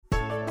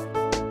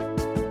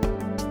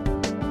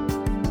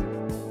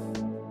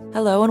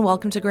Hello and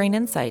welcome to Grain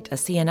Insight, a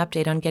CN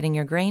update on getting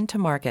your grain to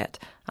market.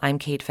 I'm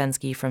Kate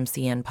Fensky from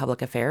CN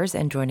Public Affairs,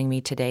 and joining me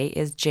today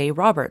is Jay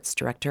Roberts,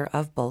 Director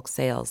of Bulk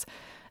Sales.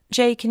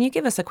 Jay, can you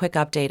give us a quick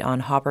update on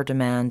hopper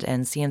demand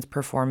and CN's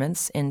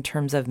performance in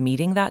terms of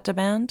meeting that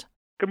demand?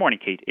 Good morning,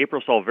 Kate.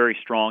 April saw very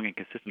strong and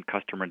consistent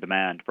customer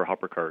demand for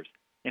hopper cars.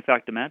 In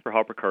fact, demand for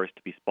hopper cars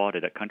to be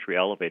spotted at country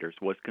elevators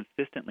was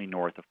consistently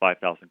north of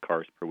 5,000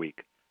 cars per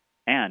week.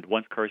 And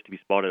once cars to be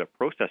spotted at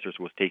processors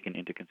was taken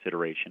into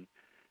consideration,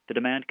 the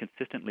demand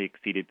consistently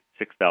exceeded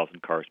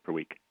 6,000 cars per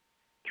week.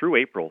 Through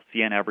April,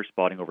 CN averaged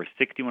spotting over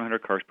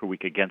 6,100 cars per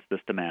week against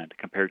this demand,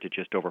 compared to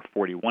just over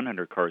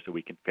 4,100 cars a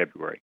week in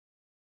February.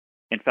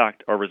 In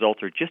fact, our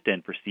results are just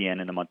in for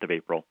CN in the month of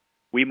April.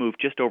 We moved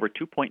just over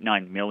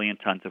 2.9 million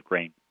tons of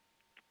grain.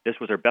 This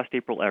was our best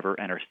April ever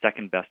and our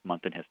second best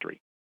month in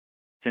history.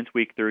 Since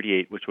week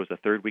 38, which was the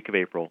third week of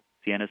April,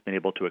 CN has been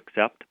able to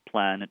accept,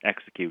 plan, and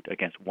execute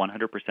against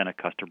 100% of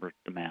customer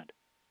demand.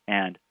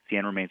 And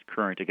CN remains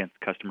current against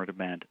customer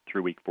demand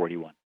through week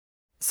 41.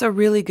 So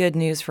really good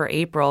news for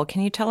April.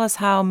 Can you tell us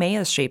how May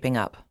is shaping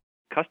up?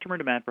 Customer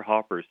demand for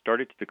hoppers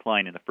started to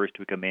decline in the first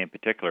week of May in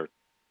particular,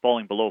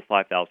 falling below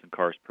 5,000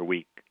 cars per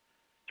week.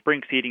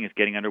 Spring seeding is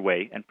getting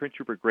underway, and Prince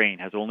Rupert Grain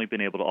has only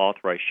been able to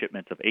authorize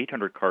shipments of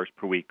 800 cars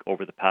per week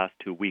over the past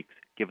 2 weeks,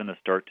 given the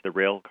start to the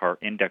Railcar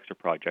Indexer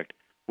project,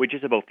 which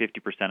is about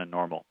 50% of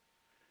normal.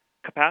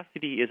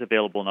 Capacity is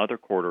available in other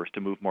corridors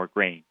to move more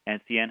grain, and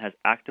CN has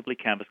actively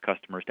canvassed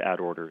customers to add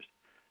orders.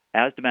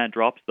 As demand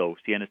drops, though,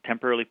 CN is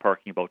temporarily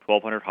parking about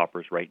 1,200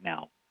 hoppers right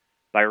now.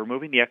 By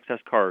removing the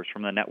excess cars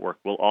from the network,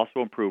 we'll also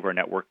improve our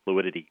network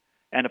fluidity.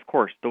 And of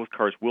course, those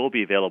cars will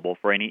be available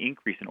for any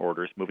increase in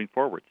orders moving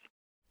forwards.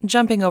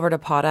 Jumping over to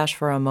potash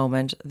for a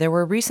moment, there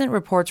were recent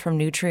reports from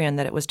Nutrien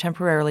that it was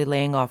temporarily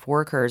laying off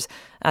workers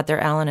at their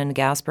Allen and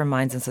Gasper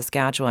mines in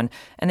Saskatchewan,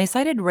 and they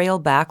cited rail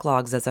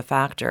backlogs as a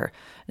factor.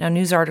 Now,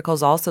 news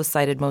articles also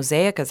cited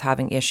Mosaic as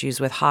having issues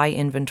with high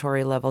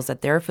inventory levels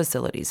at their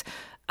facilities.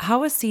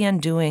 How is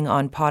CN doing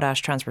on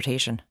potash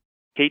transportation?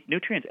 Kate,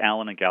 Nutrien's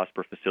Allen and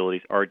Gasper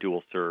facilities are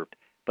dual-served,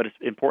 but it's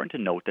important to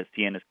note that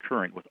CN is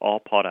current with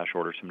all potash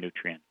orders from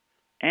Nutrien,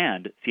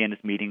 and CN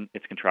is meeting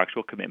its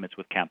contractual commitments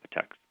with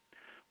Canpotex.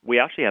 We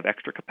actually have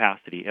extra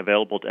capacity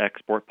available to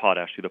export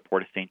potash through the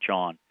Port of St.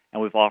 John, and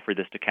we've offered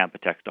this to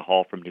Canpotex to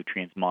haul from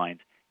Nutrien's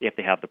mines if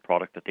they have the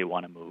product that they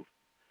want to move.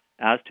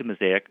 As to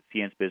Mosaic,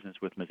 CN's business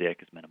with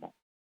Mosaic is minimal.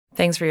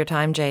 Thanks for your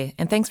time, Jay,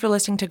 and thanks for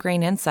listening to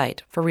Grain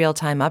Insight. For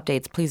real-time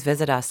updates, please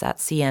visit us at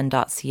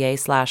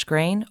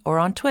cn.ca/grain or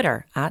on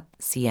Twitter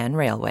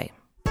 @CNRailway.